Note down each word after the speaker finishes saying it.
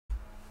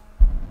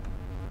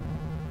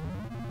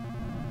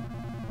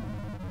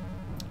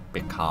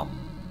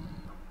become?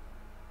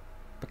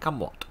 Become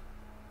what?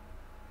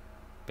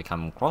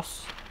 Become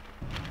cross?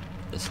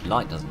 This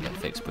light doesn't get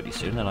fixed pretty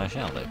soon, and I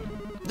shall do.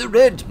 The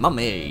red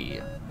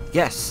mummy!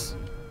 Yes,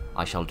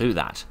 I shall do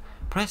that.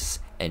 Press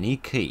any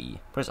key.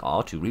 Press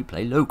R to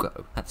replay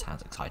logo. That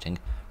sounds exciting.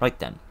 Right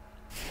then.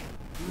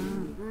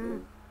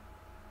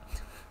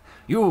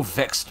 You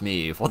vexed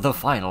me for the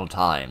final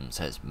time,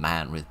 says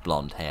man with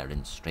blonde hair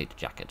in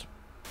straitjacket.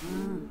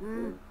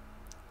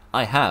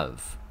 I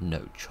have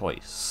no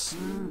choice.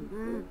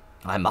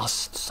 I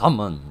must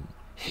summon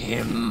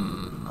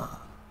him.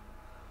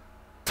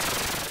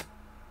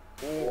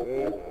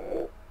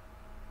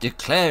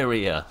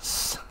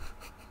 Declarius.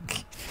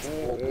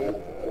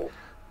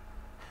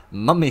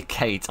 Mummy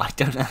Kate, I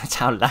don't know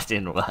how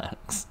Latin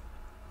works.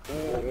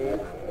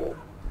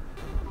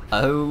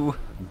 Oh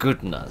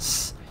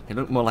goodness, you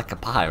look more like a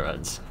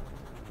pirate.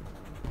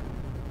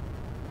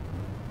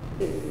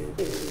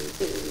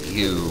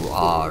 You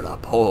are a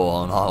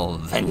pawn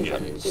of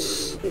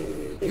vengeance.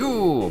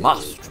 You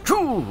must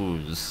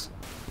choose.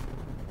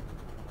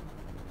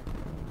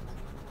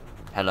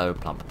 Hello,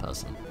 plump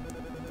person.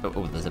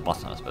 Oh, there's a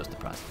button I'm supposed to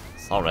press.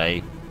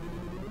 Sorry.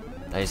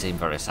 They seem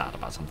very sad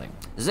about something.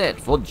 Z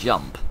for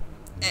jump.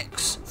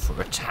 X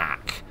for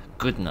attack.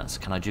 Goodness,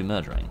 can I do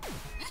murdering?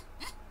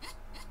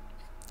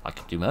 I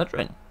could do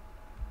murdering.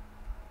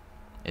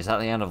 Is that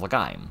the end of the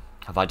game?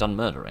 Have I done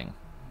murdering?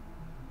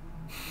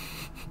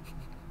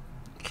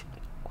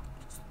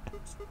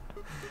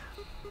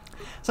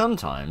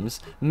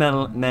 Sometimes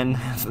men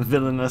have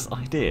villainous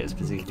ideas,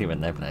 particularly when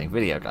they're playing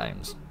video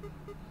games.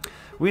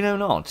 We know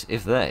not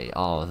if they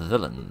are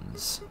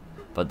villains,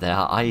 but their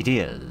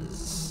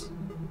ideas,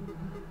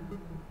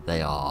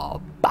 they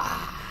are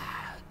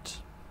bad.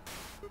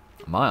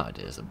 My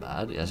ideas are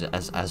bad,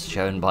 as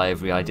shown by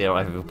every idea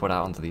I've ever put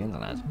out onto the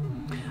internet.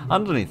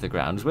 Underneath the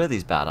ground is where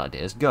these bad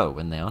ideas go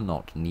when they are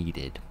not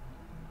needed.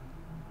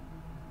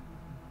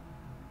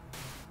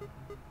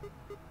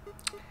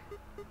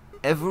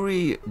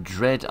 Every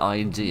dread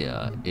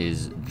idea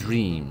is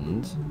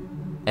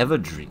ever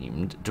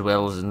dreamed,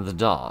 dwells in the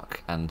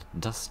dark and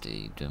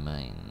dusty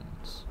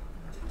domains.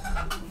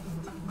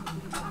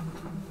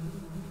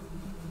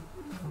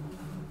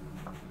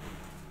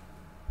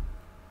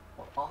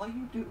 What are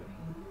you doing?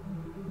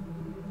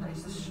 That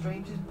is the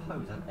strangest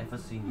pose I've ever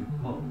seen you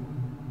pull.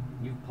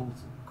 You've pulled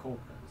some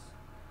corkers.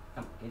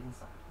 Come on, get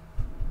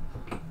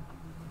inside.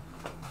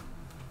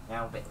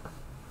 Now, Bill.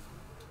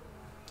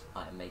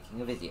 I am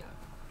making a video.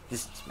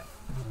 Listen to me.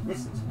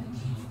 Listen to me.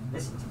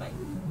 Listen to me.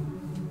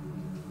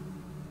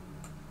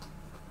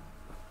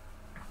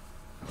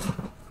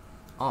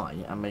 I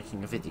am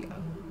making a video.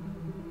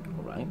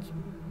 Alright?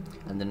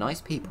 And the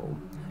nice people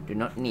do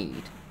not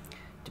need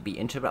to be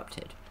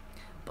interrupted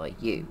by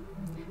you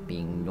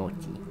being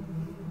naughty.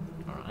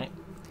 Alright?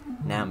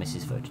 Now,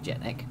 Mrs.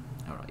 Photogenic.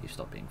 Alright, you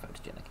stop being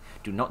photogenic.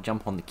 Do not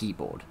jump on the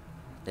keyboard.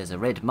 There's a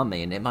red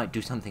mummy and it might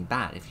do something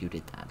bad if you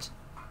did that.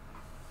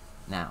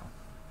 Now,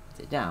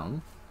 sit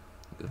down.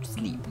 Go to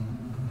sleep.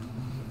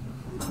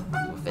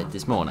 You were fed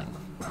this morning.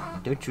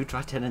 Don't you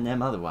try telling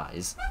them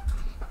otherwise.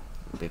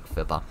 Big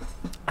fibber.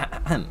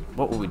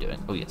 What were we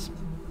doing? Oh yes.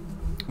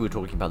 We were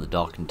talking about the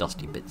dark and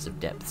dusty bits of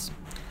depths.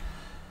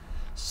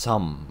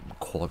 Some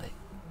call it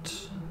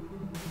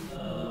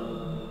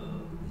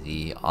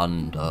the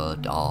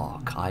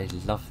Underdark. I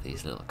love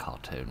these little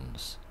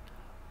cartoons.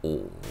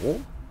 Or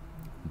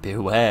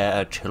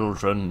beware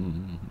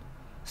children,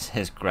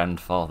 says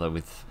grandfather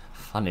with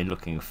funny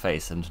looking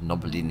face and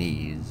knobbly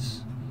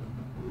knees.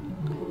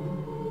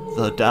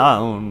 The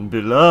down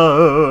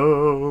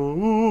below.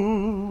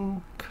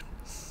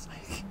 Goodness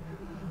sake.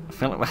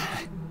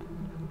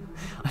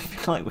 I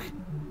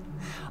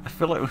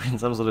feel like we're in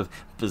some sort of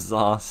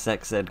bizarre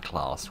sex ed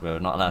class where we're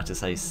not allowed to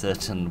say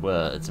certain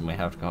words and we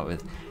have to come up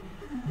with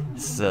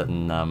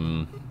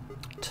certain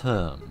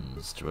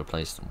terms to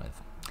replace them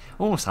with.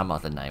 Or some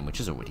other name which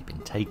has already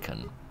been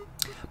taken.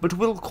 But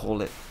we'll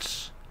call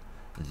it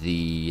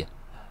the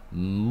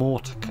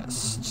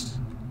Morticrust.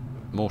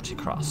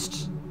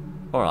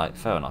 Alright,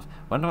 fair enough.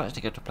 When do I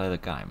actually get to play the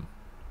game?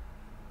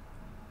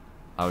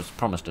 I was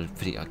promised a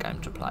video game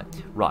to play.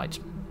 Right.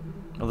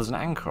 Well, there's an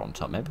anchor on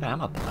top. Maybe I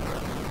am a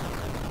pirate.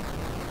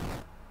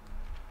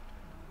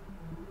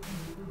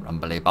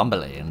 Rumbly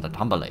bumbly and the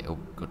tumbly. Oh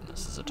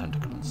goodness, there's a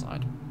tentacle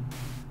inside.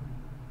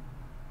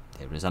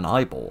 There is an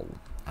eyeball.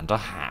 And a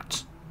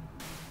hat.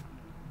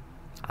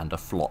 And a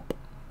flop.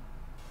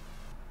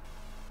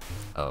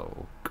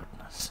 Oh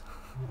goodness.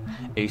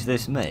 Is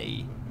this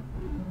me?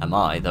 Am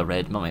I the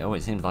red mummy? Oh,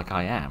 it seems like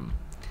I am.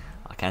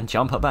 I can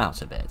jump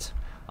about a bit.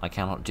 I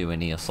cannot do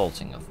any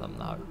assaulting of them,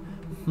 though.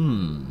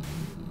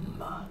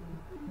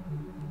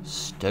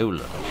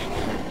 Stolen.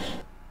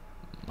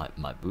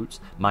 My boots?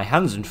 My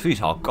hands and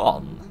feet are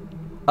gone.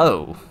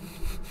 Oh.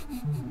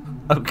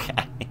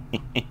 Okay.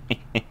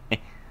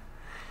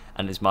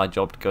 And it's my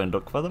job to go and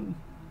look for them?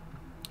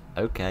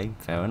 Okay,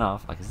 fair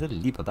enough. I can still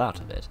leap about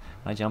a bit.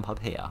 Can I jump up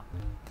here?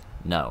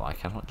 No, I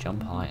cannot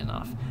jump high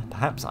enough.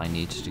 Perhaps I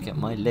need to get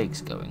my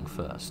legs going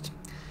first.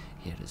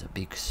 Here is a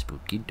big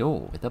spooky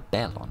door with a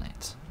bell on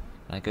it.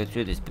 Can I go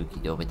through the spooky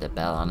door with a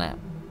bell on it?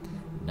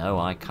 No,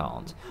 I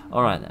can't.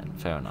 Alright then,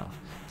 fair enough.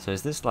 So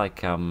is this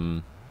like,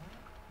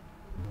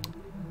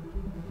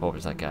 what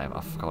was that game?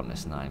 I've forgotten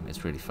its name.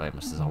 It's really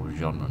famous. There's a whole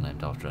genre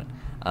named after it.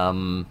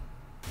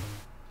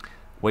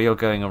 Where you're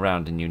going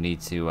around and you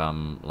need to,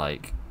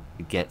 like,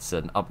 get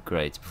certain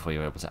upgrades before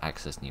you're able to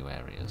access new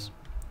areas.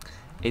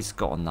 It's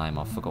got a name.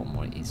 I've forgotten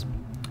what it is.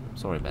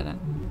 Sorry about that.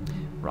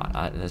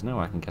 Right, there's no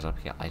way I can get up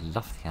here. I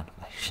love the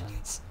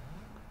animations.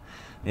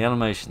 The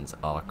animations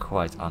are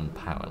quite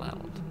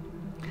unparalleled.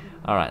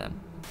 Alright then.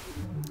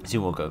 See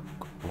what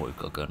we've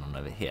got going on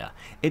over here.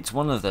 It's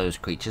one of those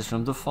creatures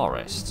from the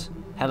forest.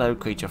 Hello,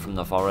 creature from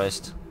the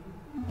forest.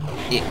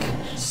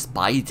 Ick.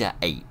 Spider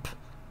ape.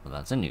 Well,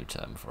 that's a new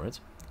term for it.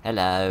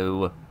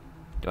 Hello.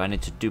 Do I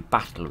need to do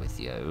battle with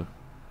you?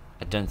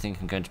 I don't think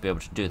I'm going to be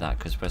able to do that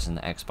because pressing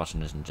the X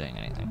button isn't doing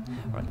anything.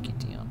 Right,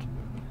 kitty aunt.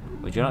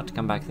 Would you like to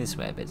come back this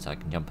way a bit so I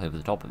can jump over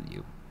the top of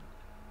you?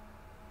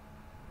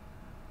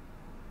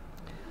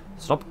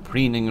 Stop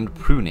preening and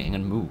pruning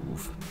and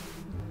move.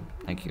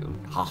 Thank you.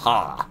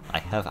 Haha! I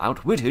have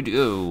outwitted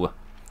you!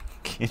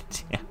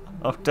 Kitty,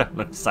 oh, don't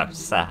look so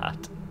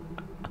sad.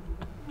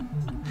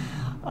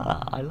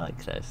 I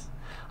like this.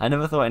 I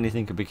never thought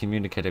anything could be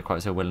communicated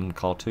quite so well in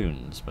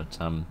cartoons, but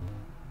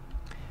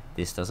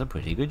this does a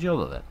pretty good job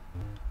of it.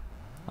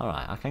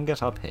 Alright, I can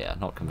get up here.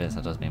 Not convinced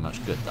that does me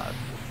much good, though.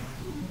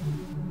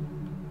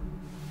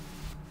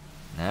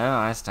 No,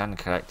 I stand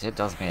corrected. It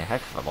does me a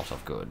heck of a lot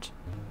of good.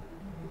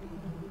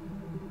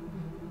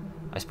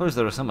 I suppose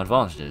there are some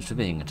advantages to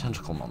being a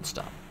tentacle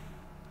monster.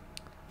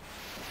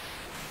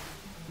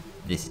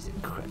 This is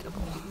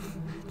incredible.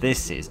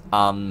 This is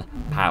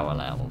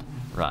unparalleled.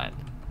 Right.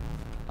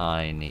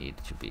 I need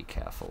to be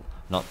careful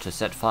not to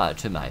set fire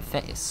to my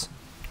face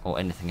or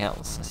anything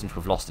else. I seem to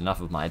have lost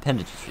enough of my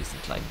appendages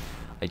recently.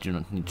 I do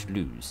not need to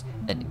lose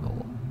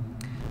anymore.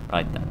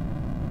 Right then.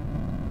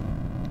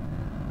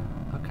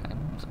 Okay.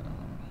 So.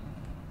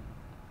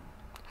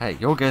 Hey,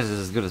 your guess is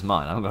as good as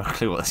mine. I haven't got a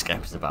clue what this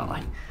game is about.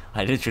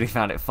 I literally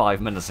found it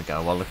 5 minutes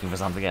ago while looking for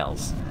something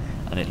else,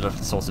 and it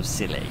looked sort of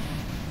silly.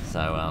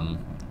 So,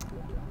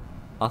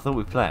 I thought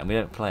we'd play it, and we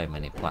don't play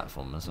many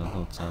platformers, so I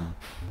thought,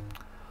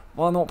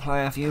 why not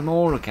play a few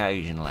more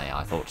occasionally,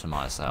 I thought to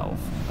myself.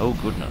 Oh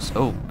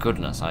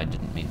goodness, I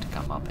didn't mean to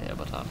come up here,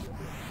 but,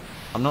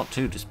 I'm not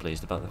too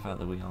displeased about the fact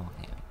that we are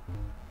here.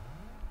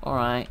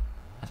 Alright,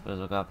 I suppose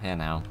we'll go up here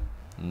now.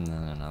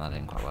 No, that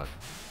didn't quite work.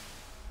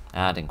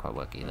 That didn't quite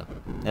work either.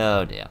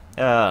 Oh dear,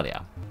 oh dear.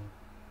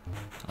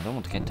 I don't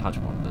want to get in touch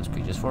with one of those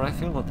creatures, for I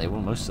feel that they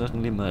will most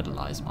certainly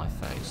murderize my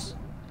face.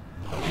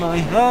 My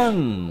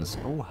hands!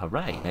 Oh,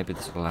 hooray! Maybe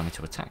this will allow me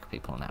to attack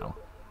people now.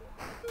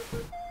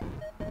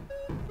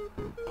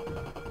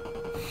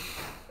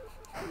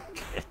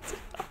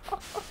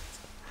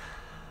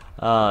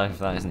 If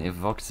that isn't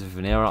evocative of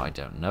an era, I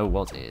don't know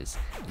what is.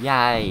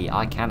 Yay!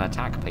 I can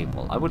attack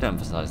people. I would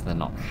emphasize they're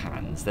not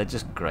hands, they're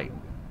just great,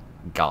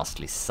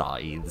 ghastly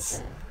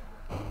scythes.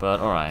 But,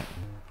 alright.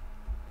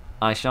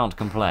 I shan't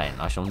complain,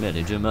 I shall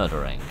merely do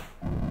murdering.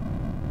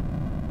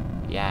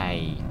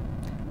 Yay.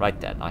 Right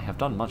then, I have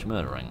done much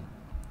murdering.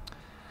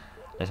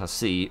 Let us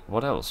see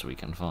what else we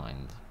can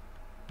find.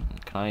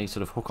 Can I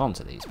sort of hook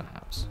onto these,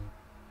 perhaps?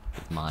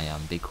 With my,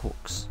 big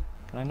hooks.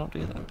 Can I not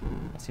do that?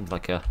 That seems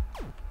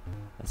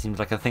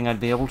like a thing I'd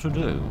be able to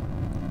do.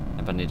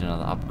 If I need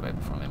another upgrade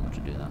before I'm able to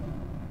do that.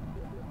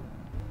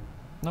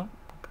 No?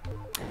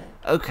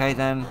 Okay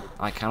then,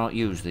 I cannot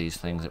use these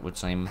things, it would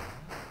seem.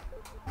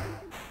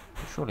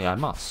 Surely I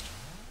must.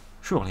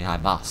 Surely I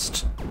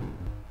must.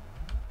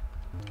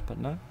 But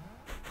no.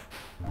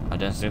 I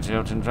don't seem to be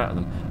able to interact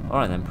with them.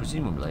 Alright then,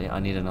 presumably I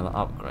need another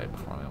upgrade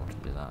before I'm able to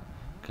do that.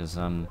 Because,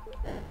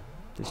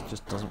 this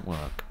just doesn't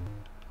work.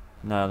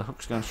 No, the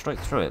hook's going straight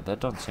through it, but it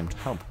doesn't seem to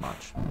help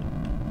much.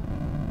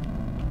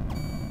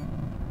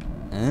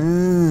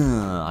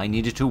 I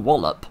needed to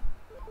wallop.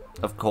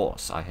 Of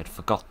course, I had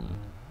forgotten.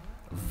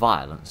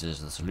 Violence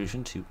is the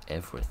solution to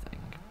everything.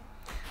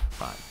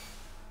 Right.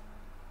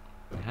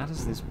 How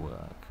does this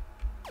work?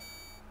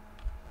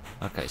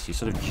 Okay, so you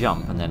sort of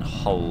jump and then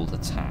hold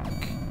attack.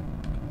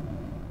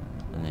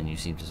 And then you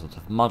seem to sort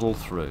of muddle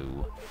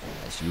through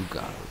as you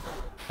go.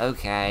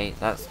 Okay,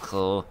 that's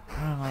cool. Where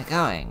am I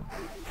going?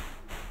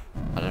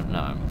 I don't know,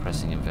 I'm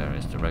pressing in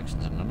various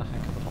directions and not a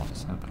heck of a lot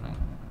is happening.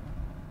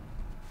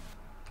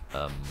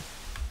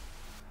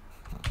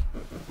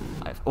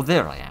 Oh,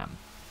 there I am.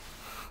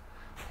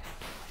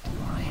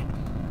 There I am.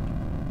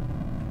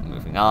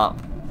 Moving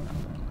up.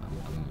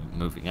 I'm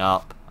moving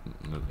up.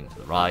 I'm moving to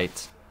the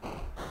right. I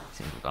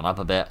seem to have gone up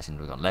a bit. I seem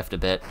to have gone left a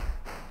bit.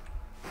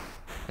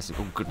 I said,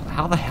 oh good.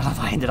 How the hell have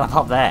I ended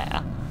up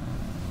there?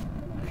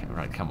 Okay,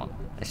 right, come on.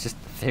 Let's just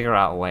figure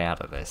out a way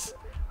out of this.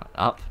 Right,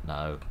 up?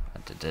 No.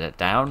 Did it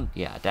down?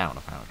 Yeah, down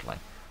apparently.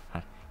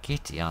 Right.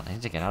 Kitty, I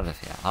need to get out of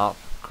here. Up,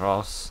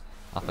 cross,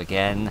 up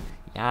again.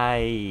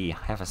 Yay!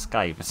 I have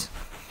escaped.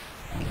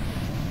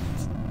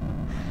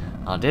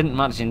 I didn't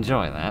much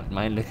enjoy that,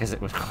 mainly because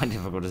it was quite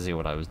difficult to see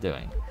what I was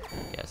doing.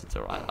 Yes, it's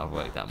alright, I've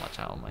worked that much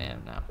out on my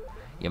own now.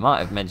 You might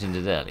have mentioned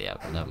it earlier,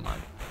 but never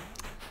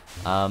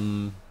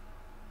mind.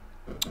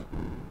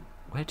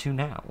 Where to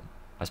now?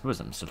 I suppose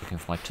I'm still looking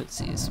for my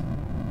tootsies.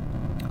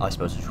 I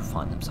suppose I shall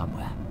find them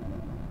somewhere.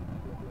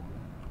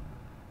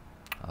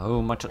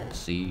 Oh, my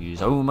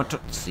tootsies, oh, my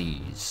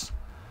tootsies.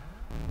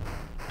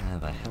 Where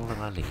the hell did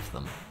I leave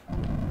them?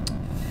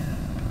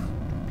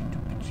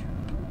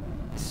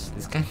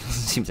 This game doesn't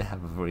seem to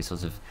have a very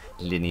sort of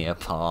linear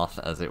path,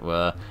 as it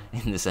were,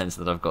 in the sense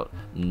that I've got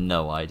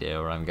no idea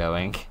where I'm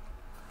going.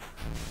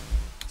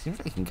 Seems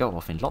like you can go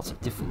off in lots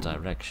of different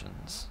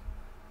directions.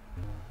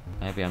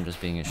 Maybe I'm just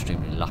being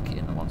extremely lucky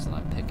in the ones that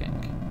I'm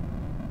picking.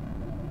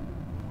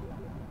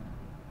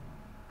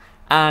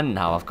 And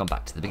now I've gone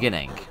back to the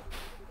beginning.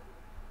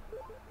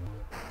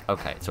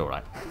 Okay, it's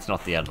alright. It's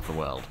not the end of the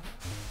world.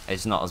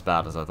 It's not as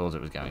bad as I thought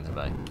it was going to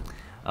be.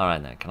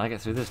 Alright then, can I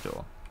get through this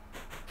door?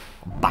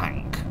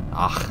 Bank!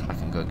 Ach, I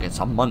can go get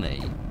some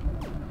money.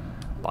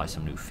 Buy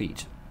some new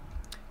feet.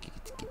 Get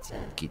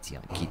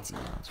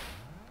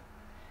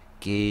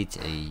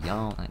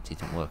out. That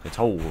didn't work at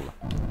all.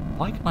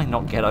 Why can I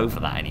not get over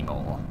that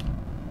anymore?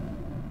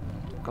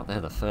 Got there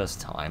the first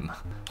time.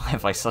 Why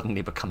have I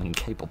suddenly become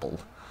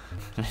incapable?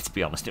 Let's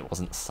be honest, it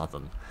wasn't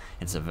sudden.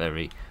 It's a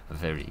very,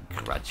 very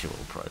gradual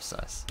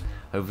process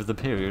over the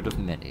period of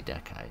many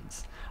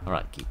decades.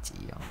 Alright,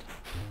 Kitty.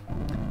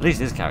 At least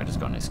this character's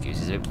got an excuse.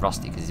 He's a bit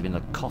rusty because he's been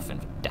in the coffin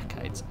for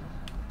decades.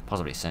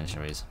 Possibly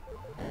centuries.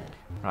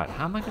 Right,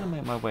 how am I going to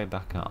make my way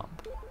back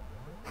up?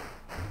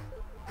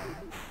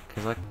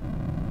 Because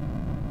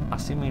I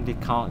seemingly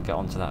can't get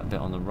onto that bit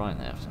on the right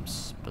there for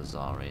some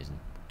bizarre reason.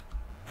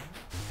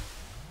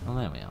 Oh,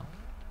 there we are.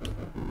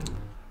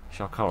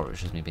 Shock horror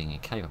is just me being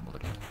incapable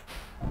again.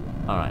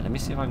 Alright, let me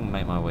see if I can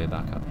make my way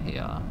back up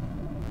here.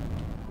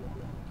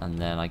 And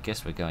then I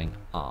guess we're going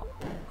up,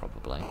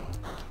 probably.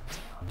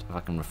 If I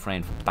can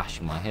refrain from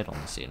bashing my head on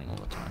the ceiling all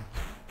the time.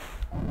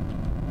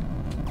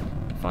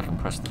 If I can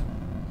press the...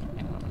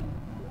 Hang on a minute.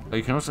 Oh,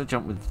 you can also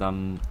jump with,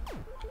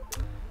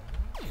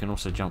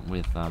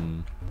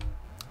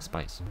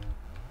 space.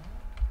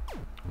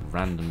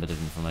 Random bit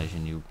of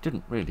information you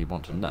didn't really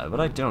want to know, but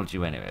I told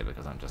you anyway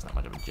because I'm just that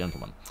much of a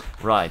gentleman.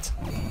 Right.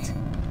 There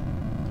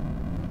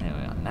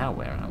we are. Now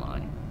where am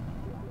I?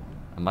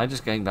 Am I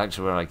just going back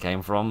to where I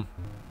came from?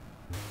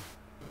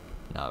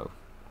 No.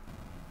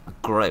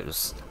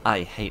 Gross.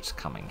 I hate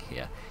coming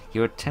here.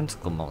 You're a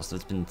tentacle monster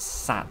that's been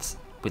sat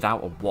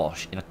without a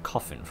wash in a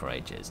coffin for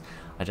ages.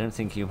 I don't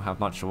think you have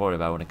much to worry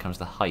about when it comes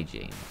to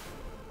hygiene.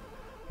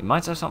 You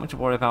might have something to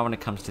worry about when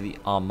it comes to the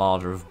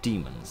armada of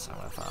demons,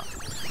 however.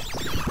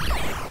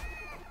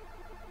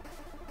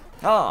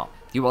 Ah!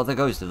 You are the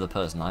ghost of the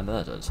person I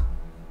murdered.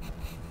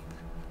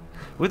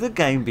 Would the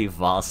game be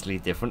vastly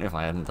different if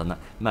I hadn't done that?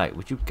 Mate,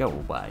 would you go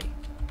away?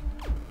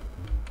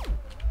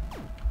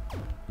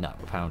 No,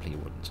 apparently you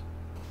wouldn't.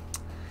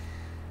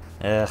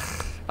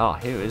 Ugh. Ah,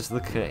 here is the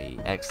key.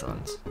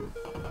 Excellent.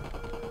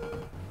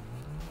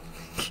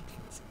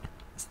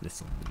 Is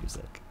this on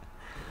music?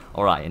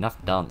 Alright, enough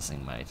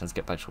dancing, mate. Let's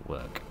get back to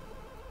work.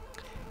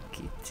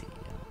 Kitty.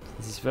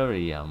 This is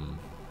very,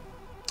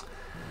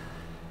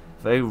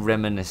 very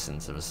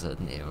reminiscent of a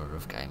certain era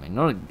of gaming.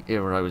 Not an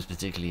era I was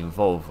particularly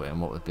involved with, and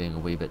what with being a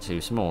wee bit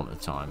too small at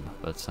the time,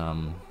 but,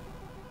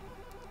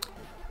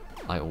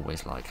 I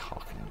always like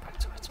harkening back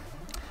to it.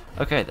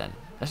 Okay then,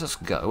 let us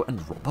go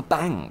and rob a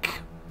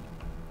bank.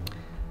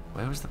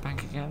 Where was the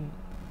bank again?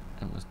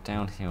 It was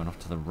down here and off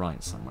to the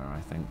right somewhere,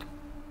 I think.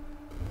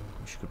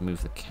 Wish you could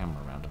move the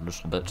camera around a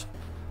little bit.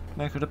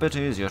 Make it a bit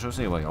easier to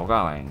see where you're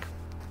going.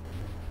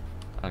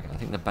 Okay, I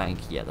think the bank,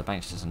 yeah, the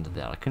bank's just under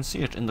there. I can see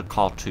it in the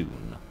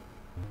cartoon.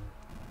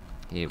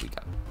 Here we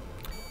go.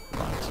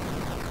 Right.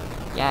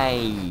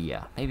 Yay!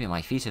 Maybe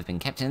my feet have been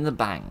kept in the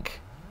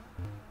bank.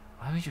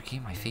 Why would you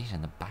keep my feet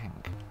in the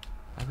bank?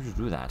 Why would you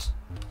do that?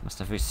 Must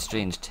have very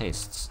strange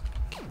tastes.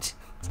 Kitty,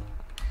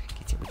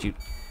 would you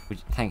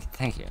thank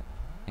you.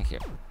 Thank you.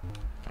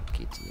 Right,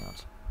 Kitty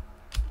out.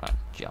 Right,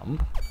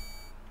 jump.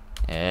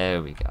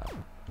 There we go.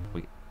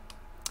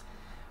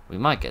 We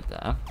might get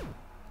there.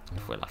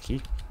 If we're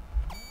lucky.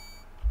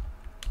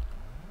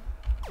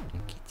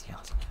 Kitty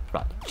out.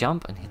 Right,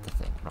 jump and hit the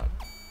thing. Right.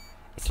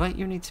 It's like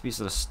you need to be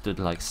sort of stood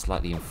like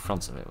slightly in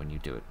front of it when you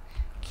do it.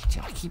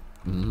 Kitty, I keep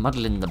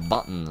muddling the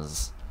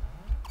buttons.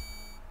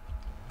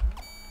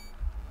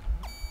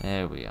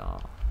 There we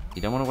are.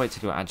 You don't want to wait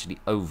till you're actually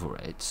over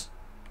it.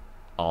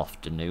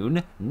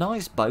 Afternoon.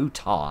 Nice bow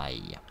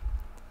tie.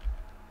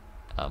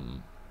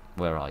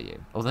 Where are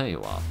you? Oh, there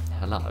you are.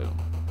 Hello.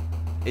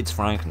 It's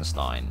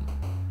Frankenstein.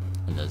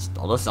 And there's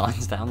dollar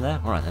signs down there.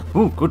 Alright then.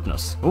 Oh,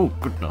 goodness. Oh,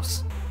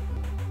 goodness.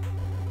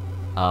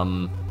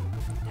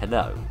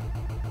 Hello.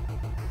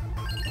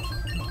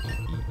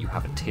 You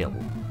have a till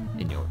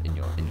in your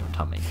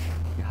tummy.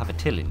 You have a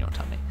till in your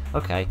tummy.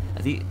 Okay.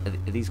 Are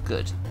these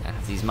good? Are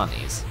these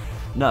monies?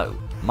 No.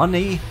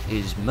 Money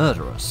is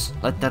murderous.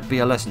 Let that be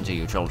a lesson to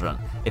you, children.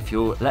 If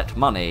you let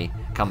money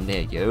come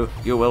near you,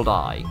 you will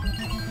die.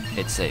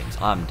 It seems.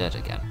 I'm dead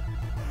again.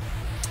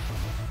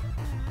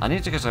 I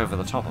need to get over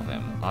the top of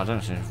him. I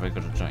don't seem very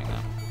good at doing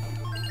that.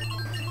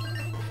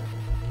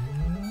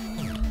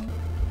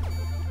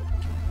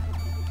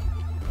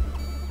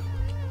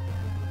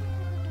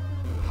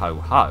 Ho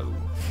ho!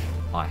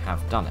 I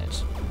have done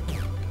it.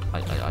 I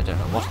don't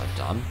know what I've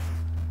done.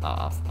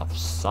 I've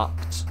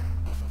sucked.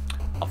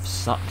 I've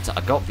sucked.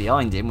 I got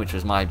behind him, which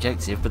was my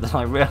objective, but then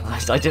I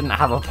realised I didn't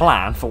have a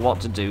plan for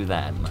what to do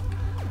then.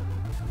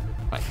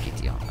 Right,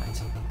 giddy on,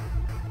 mate.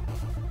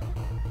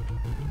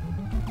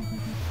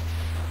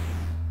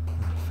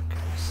 Oh, for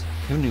goodness sake.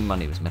 Who knew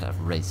money was made out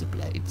of razor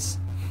blades?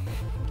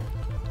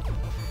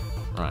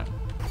 Right.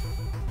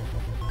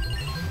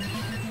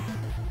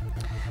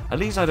 At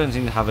least I don't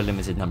seem to have a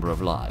limited number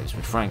of lives,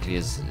 which frankly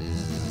is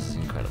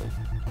incredible.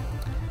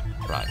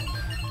 Right.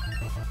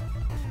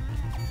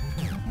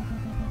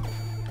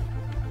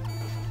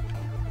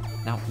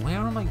 Now, where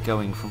am I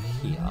going from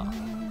here?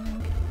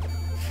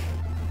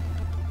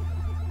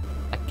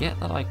 I get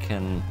that I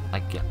can... I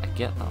get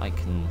that I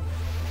can...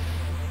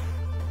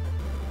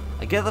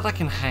 I get that I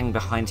can hang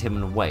behind him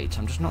and wait.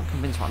 I'm just not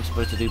convinced what I'm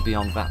supposed to do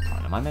beyond that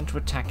point. Am I meant to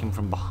attack him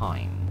from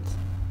behind?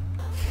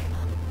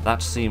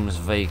 That seems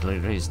vaguely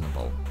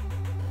reasonable.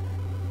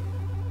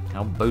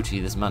 How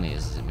boaty this money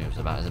is as it moves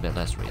about is a bit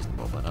less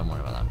reasonable, but don't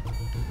worry about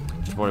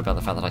that. Just worry about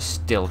the fact that I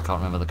still can't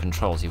remember the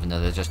controls, even though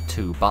they're just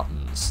 2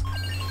 buttons.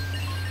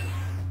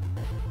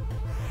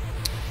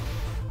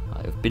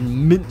 I have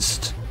been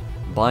minced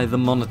by the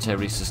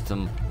monetary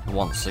system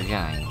once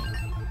again.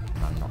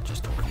 And I'm not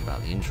just talking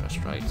about the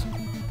interest rate.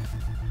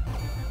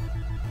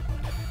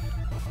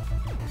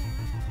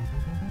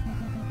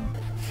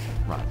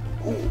 Right.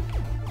 Ooh.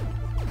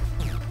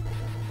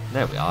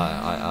 There we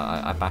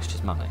are, I bashed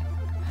his money.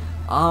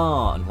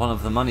 Ah, and one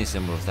of the money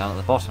symbols down at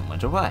the bottom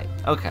went away.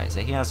 Okay, so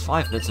he has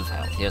 5 bits of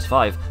health. He has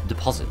 5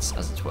 deposits,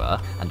 as it were,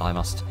 and I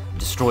must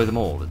destroy them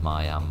all with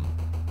my,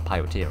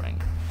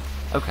 pirateering.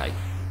 Okay.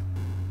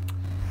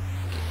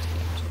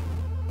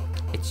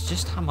 It's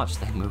just how much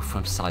they move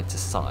from side to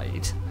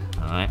side,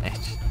 alright?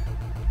 It's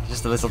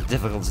just a little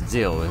difficult to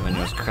deal with when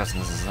you're as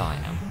crescent as I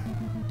am.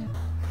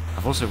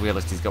 I've also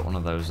realised he's got one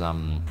of those,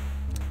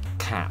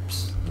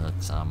 caps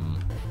that,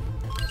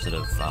 sort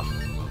of,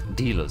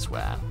 dealers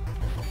wear.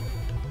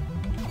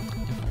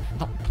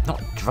 Not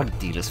drug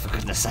dealers, for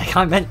goodness sake.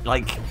 I meant,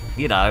 like,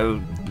 you know,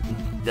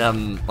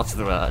 what's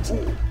the word?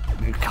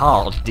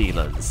 Card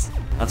dealers.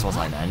 That's what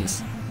I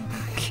meant.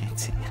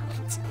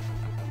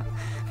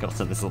 Got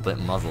a little bit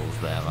muzzles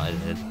there, I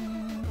did.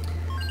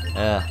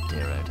 Dear,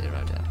 oh dear,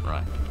 oh dear.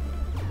 Right.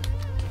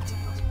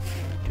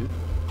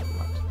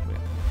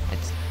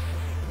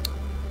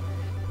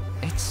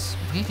 It's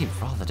really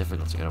rather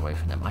difficult to get away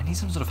from them. I need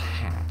some sort of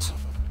hat.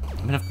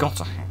 I mean, I've got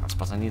a hat,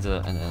 but I need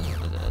another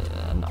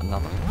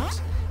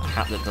hat. A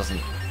hat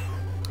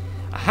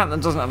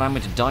that doesn't allow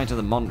me to die to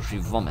the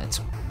monetary vomit.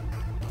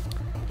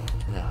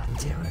 Oh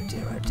dear, oh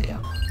dear, oh dear.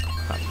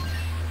 Right.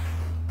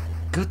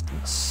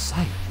 Goodness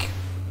sake.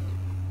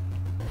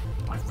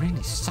 I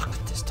really suck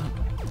at this, don't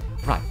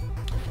I? Right.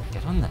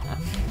 Get on there.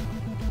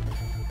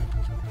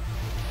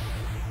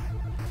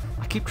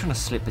 I keep trying to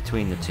slip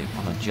between the two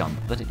on a jump,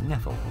 but it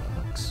never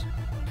works.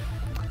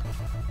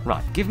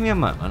 Right, give me a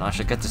moment, I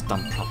should get this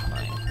done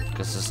properly,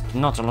 because there's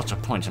not a lot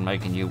of point in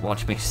making you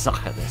watch me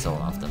suck at this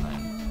all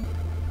afternoon.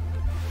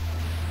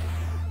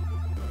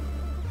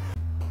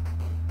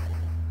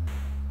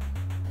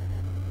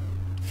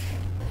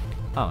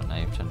 Oh, now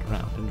you've turned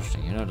around.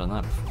 Interesting, you've never done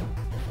that before.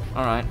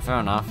 Alright, fair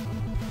enough.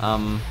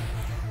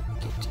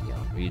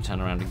 Will you turn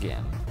around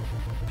again?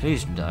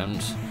 Please don't.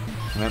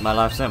 It'd make my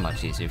life so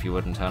much easier if you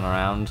wouldn't turn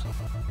around.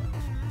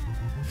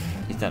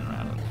 He's turned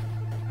around.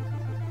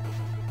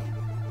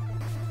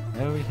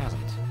 No, he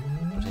hasn't.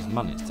 But his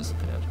money's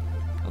disappeared.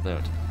 Oh, there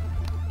it is.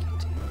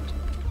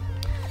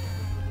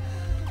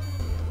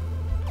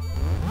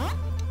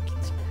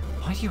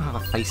 Why do you have a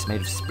face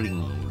made of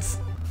springs?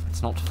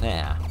 It's not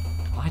fair.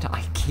 Why do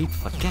I keep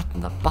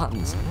forgetting the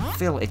buttons?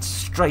 Phil, it's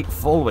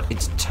straightforward.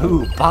 It's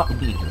 2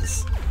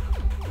 buttons.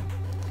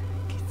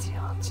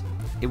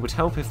 It would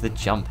help if the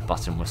jump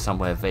button was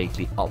somewhere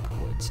vaguely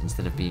upwards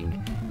instead of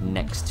being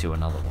next to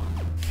another one.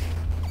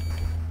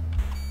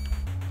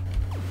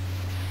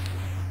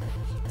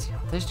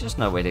 There's just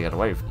no way to get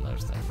away from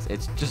those things.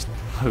 It's just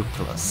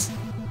hopeless.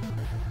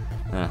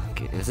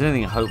 Okay, if there's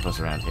anything hopeless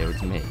around here,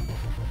 it's me.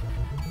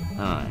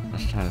 Alright,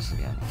 let's try this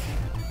again.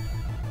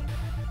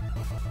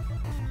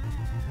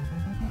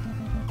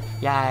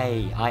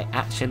 Yay! I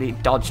actually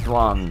dodged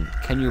one!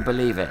 Can you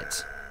believe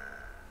it?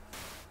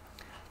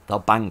 The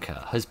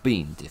banker has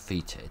been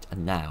defeated,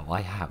 and now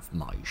I have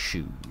my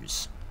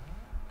shoes.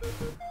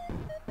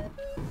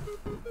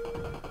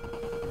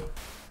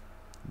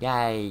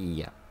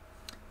 Yay!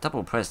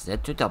 Double press Z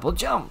to double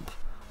jump!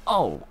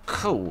 Oh,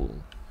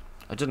 cool!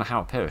 I don't know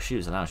how a pair of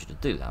shoes allows you to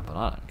do that, but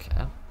I don't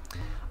care.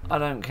 I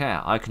don't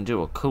care. I can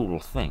do a cool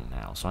thing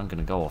now, so I'm going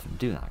to go off and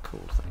do that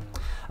cool thing.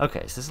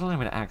 Okay, so this will allow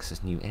me to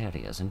access new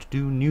areas and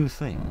do new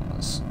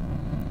things.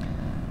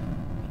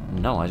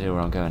 No idea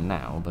where I'm going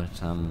now, but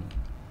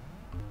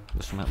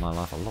this will make my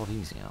life a lot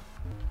easier.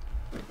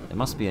 There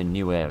must be a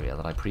new area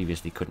that I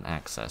previously couldn't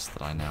access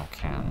that I now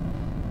can.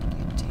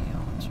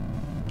 Idiot.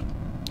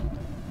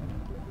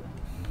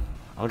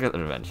 I'll get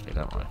there eventually,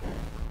 don't worry.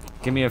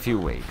 Give me a few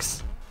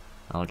weeks.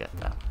 I'll get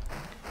there.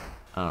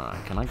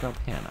 Alright, can I go up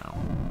here now?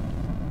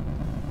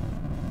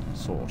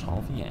 Sort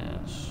of,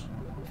 yes.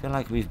 I feel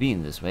like we've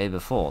been this way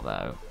before,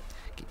 though.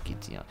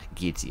 Giddy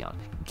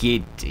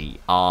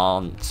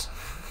on.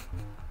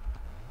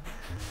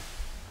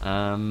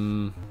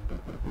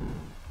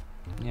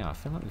 Yeah, I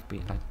feel like we've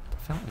been up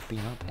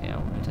here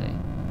already.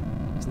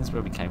 Isn't this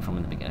where we came from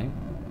in the beginning?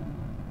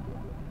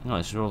 No,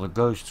 this is where all the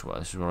ghosts were.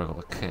 This is where I got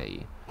the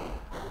key.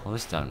 Well,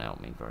 this don't help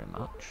me very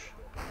much.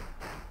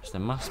 So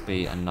there must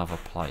be another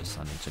place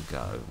I need to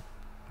go.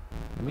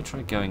 Let me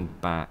try going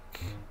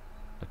back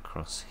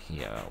across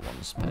here,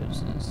 one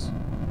supposes.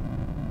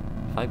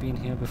 Have I been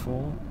here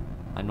before?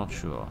 I'm not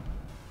sure.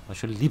 I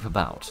should leap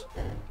about.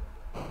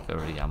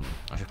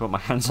 I should put my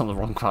hands on the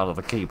wrong part of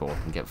the keyboard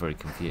and get very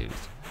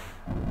confused.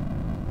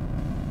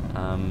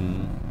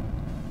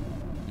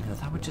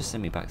 That would just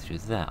send me back through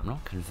there. I'm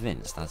not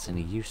convinced that's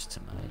any use to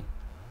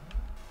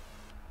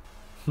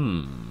me.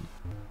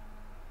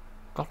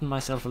 Gotten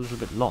myself a little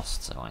bit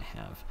lost, so I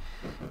have.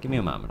 Give me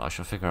a moment, I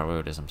shall figure out where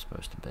it is I'm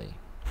supposed to be.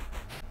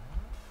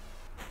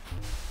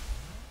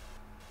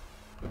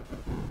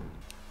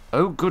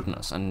 Oh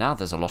goodness, and now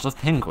there's a lot of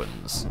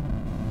penguins.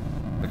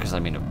 Because, I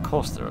mean, of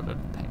course there are a lot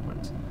of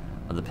penguins.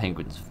 Are the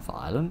penguins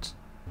violent?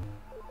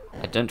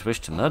 I don't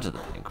wish to murder the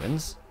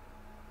penguins.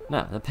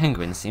 No, the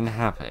penguins seem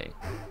happy.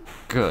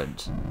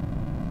 Good.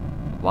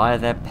 Why are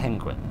there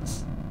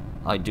penguins?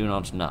 I do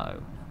not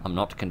know. I'm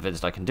not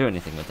convinced I can do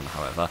anything with them,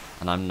 however,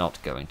 and I'm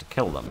not going to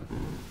kill them.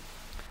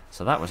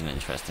 So that was an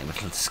interesting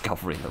little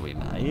discovery that we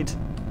made.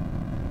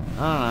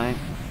 Alright.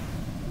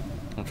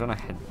 I'm trying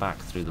to head back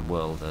through the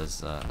world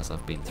as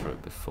I've been through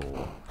it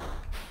before.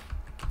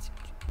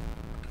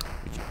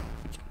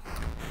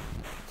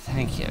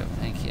 Thank you.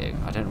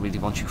 I don't really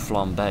want you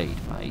flambéed,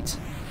 mate.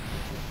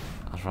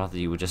 I'd rather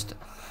you were just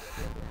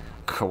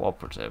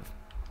cooperative.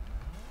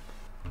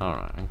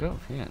 Alright, I'll go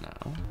up here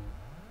now.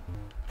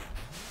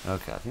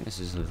 Okay, I think this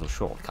is a little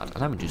shortcut.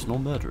 Lemon juice, no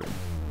murdering.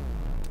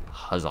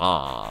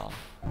 Huzzah!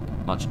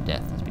 Much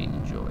death has been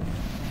enjoyed.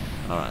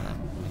 Alright then,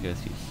 we go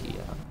through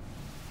here.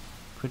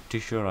 Pretty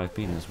sure I've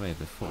been this way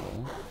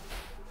before.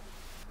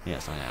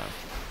 Yes, I have.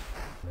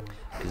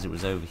 Because it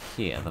was over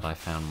here that I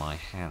found my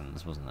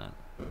hands, wasn't it?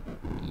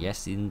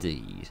 Yes,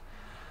 indeed.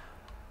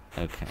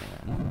 Okay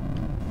then.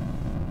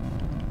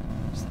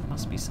 So there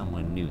must be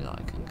somewhere new that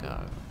I can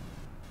go.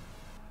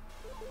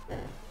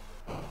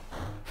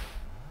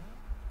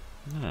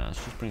 No,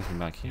 this just brings me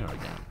back here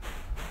again.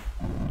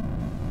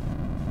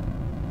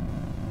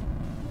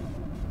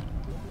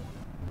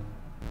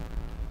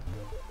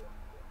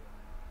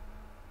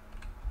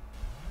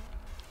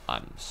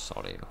 I'm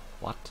sorry,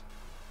 what?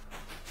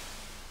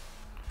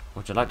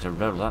 Would you like to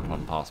roll that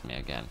one past me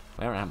again?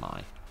 Where am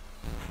I?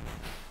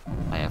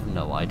 I have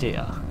no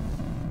idea.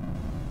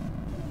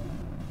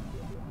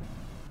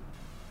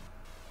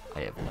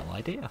 I have no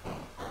idea.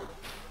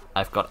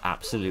 I've got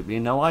absolutely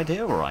no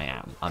idea where I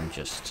am. I'm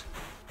just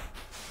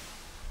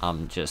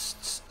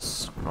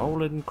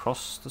scrolling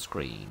across the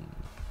screen.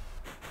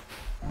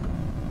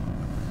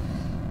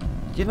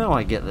 You know,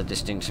 I get the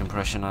distinct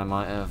impression I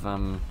might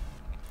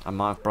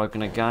have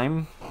broken a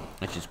game,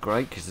 which is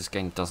great because this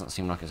game doesn't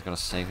seem like it's got a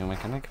saving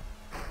mechanic.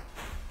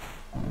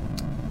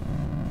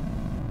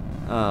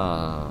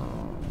 Oh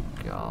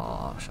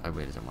gosh, I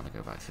really don't want to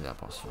go back through that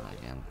boss fight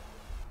again.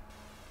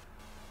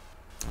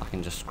 I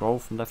can just scroll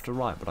from left to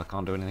right, but I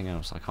can't do anything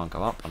else. I can't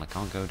go up and I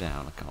can't go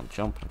down. I can't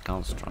jump and I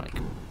can't strike.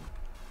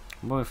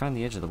 Well, we found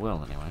the edge of the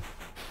world anyway.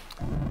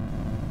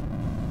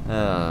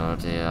 Oh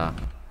dear.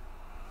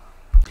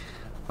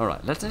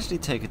 Alright, let's actually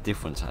take a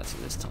different tattoo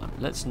this time.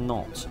 Let's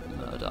not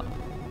murder.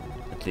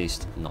 At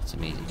least, not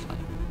immediately.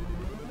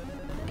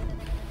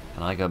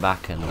 Can I go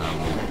back and,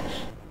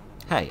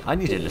 Hey, I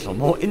need a little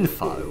more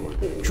info.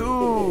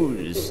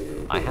 Choose!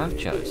 I have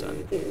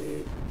chosen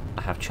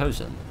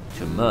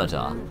to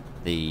murder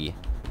the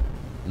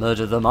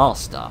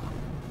master.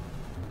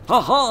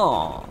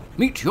 Ha-ha!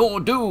 Meet your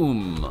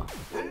doom!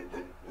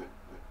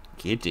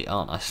 Giddy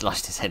on, I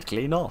sliced his head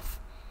clean off.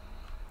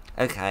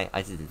 Okay,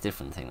 I did a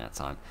different thing that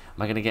time.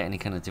 Am I going to get any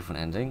kind of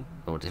different ending?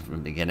 Or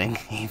different beginning,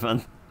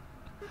 even?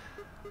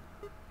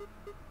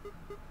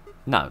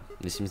 No,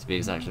 this seems to be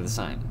exactly the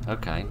same.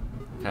 Okay,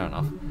 fair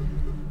enough.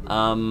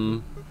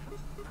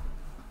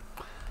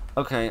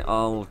 Okay,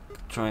 I'll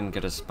try and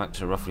get us back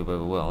to roughly where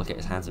we were. I'll get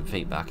his hands and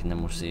feet back, and then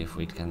we'll see if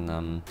we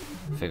can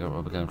figure out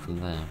where we're going from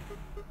there.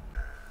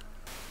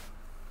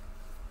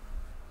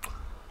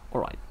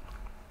 Alright.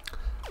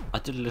 I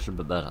did a little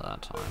bit better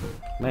that time,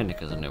 mainly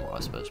because I knew what I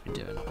was supposed to be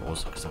doing, but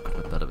also because I got a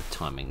bit better with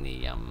timing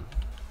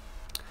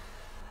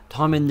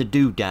the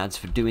doodads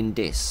for doing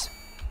this.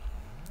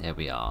 There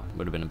we are.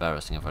 Would have been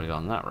embarrassing if I'd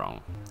gotten that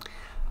wrong.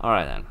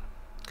 Alright then.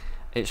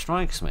 It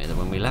strikes me that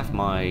when we left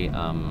my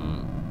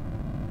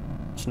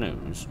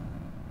snooze,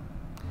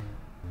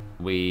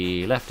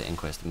 we left it in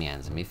quest of me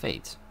hands and me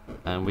feet.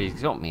 And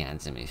we've got me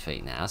hands and me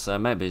feet now, so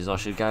maybe I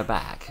should go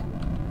back.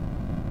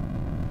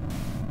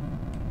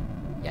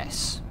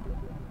 Yes,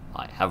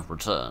 I have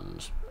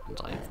returned, and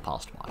I have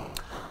passed by.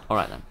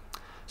 Alright then,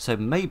 so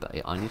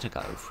maybe I need to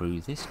go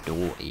through this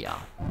door here.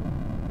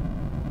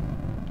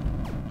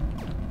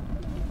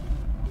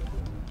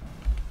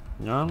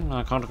 No,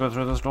 I can't go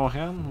through this door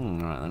here?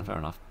 Alright then, fair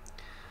enough.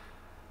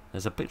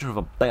 There's a picture of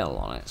a bell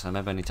on it, so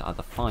maybe I need to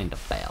either find a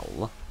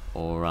bell,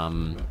 or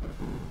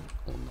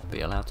not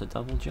be allowed to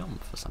double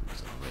jump for some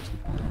reason.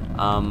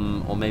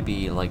 Or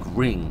maybe, like,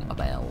 ring a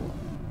bell.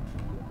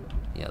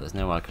 Yeah, there's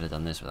no way I could have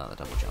done this without the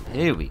double jump.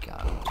 Here we go.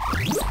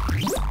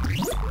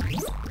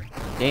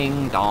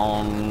 Ding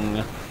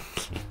dong!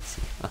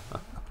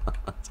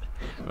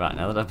 Right,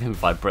 now that I've been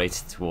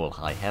vibrated to all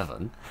high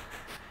heaven,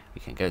 we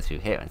can go through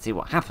here and see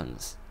what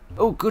happens.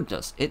 Oh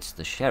goodness, it's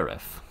the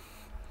sheriff.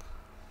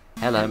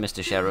 Hello,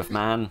 Mr. Sheriff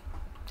Man.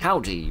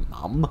 Howdy,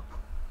 Mum.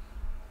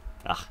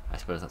 Ah, I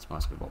suppose that's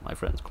must be what my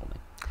friends call me.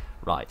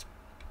 Right.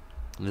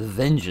 The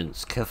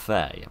Vengeance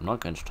Cafe. I'm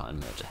not going to try and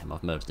murder him.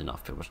 I've murdered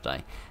enough people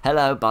today.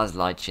 Hello, Buzz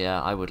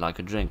Lightyear. I would like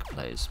a drink,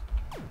 please.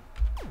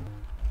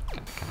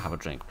 Can I have a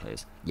drink,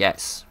 please?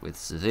 Yes, with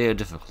severe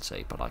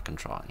difficulty, but I can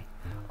try.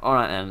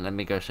 Alright then, let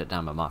me go sit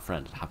down with my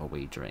friend and have a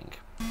wee drink.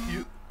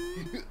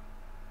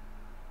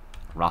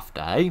 Rough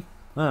day?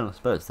 Well, I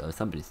suppose so.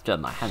 Somebody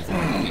stirred my hands in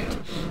the heat.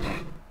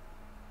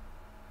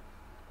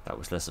 That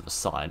was less of a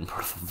sigh and more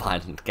of a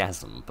violent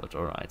gasm, but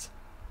alright.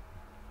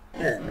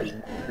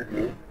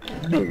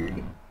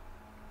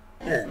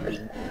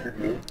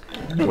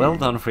 Well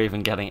done for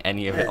even getting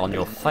any of it on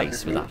your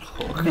face with that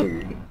hook.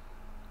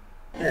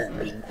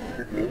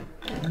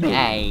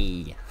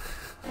 Hey!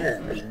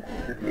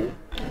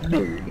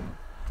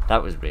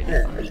 That was really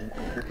funny.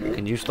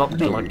 Can you stop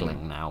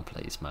gluggling now,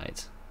 please,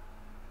 mate?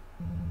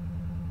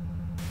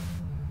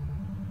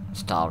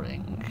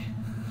 Starring...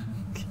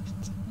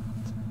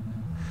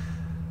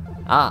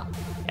 Ah,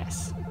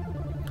 yes.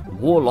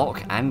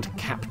 Warlock and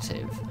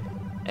Captive.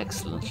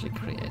 Excellently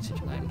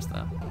created names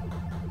there.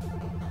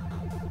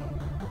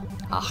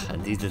 Ah,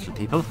 and these little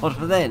people, what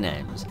were their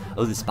names?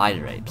 Oh, the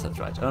spider apes, that's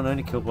right. Oh, and I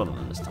only killed one of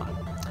them this time.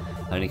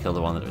 I only killed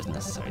the one that was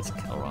necessary to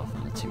kill rather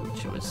than the two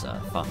which was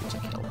fun to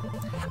kill.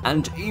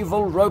 And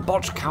evil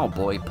robot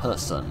cowboy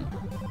person.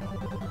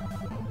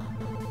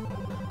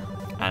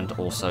 And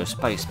also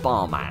space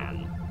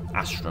barman.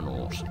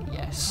 Astronaut,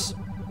 yes.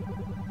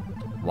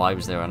 Why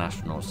was there an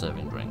astronaut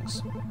serving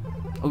drinks?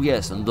 Oh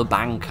yes, and the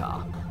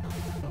banker.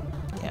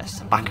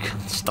 Yes,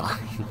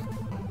 Bankenstein.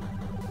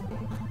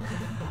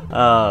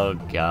 Oh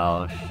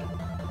gosh.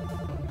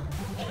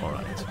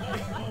 Alright.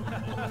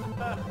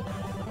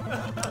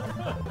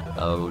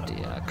 Oh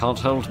dear, can't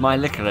hold my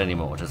liquor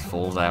anymore, it just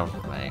falls out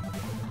of me.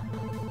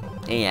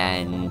 The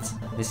end.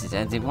 This is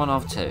ending 1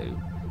 of 2.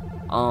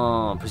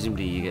 Oh,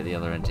 presumably you get the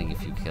other ending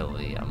if you kill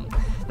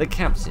the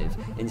captive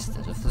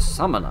instead of the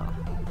summoner.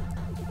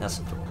 That's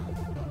adorable.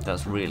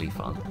 That's really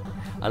fun.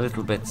 A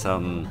little bit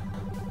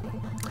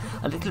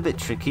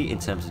tricky in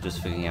terms of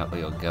just figuring out where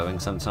you're going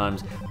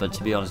sometimes, but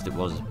to be honest it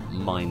was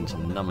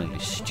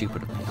mind-numbingly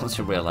stupid of me not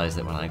to realise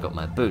that when I got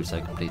my boots I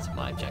completed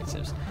my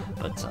objectives.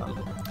 But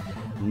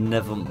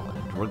never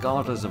mind.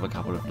 Regardless of a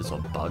couple of little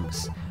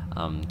bugs,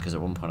 because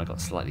at one point I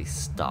got slightly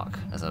stuck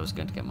as I was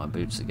going to get my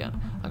boots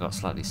again. I got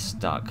slightly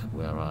stuck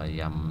where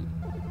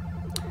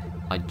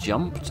I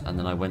jumped and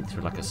then I went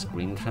through like a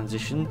screen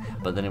transition,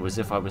 but then it was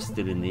as if I was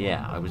still in the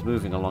air. I was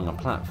moving along a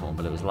platform,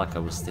 but it was like I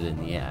was still in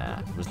the air.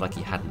 It was like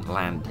he hadn't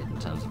landed in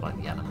terms of like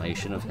the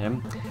animation of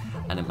him,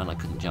 and it meant I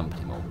couldn't jump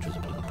anymore, which was a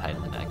bit of a pain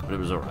in the neck, but it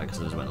was alright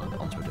because I just went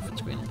onto a different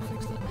screen and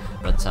fixed it.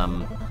 But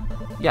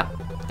yeah,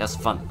 that's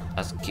fun,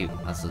 that's cute,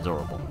 that's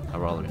adorable. I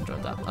rather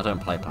enjoyed that. I don't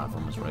play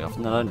platformers very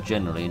often, I don't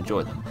generally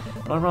enjoy them,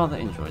 but I rather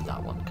enjoyed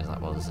that one because that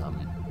was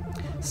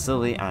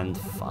silly and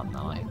fun, and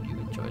I hope you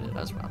enjoyed it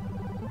as well.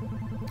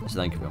 So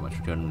thank you very much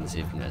for joining me this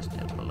evening, ladies and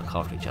gentlemen. Look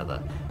after each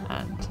other,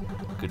 and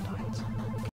good night.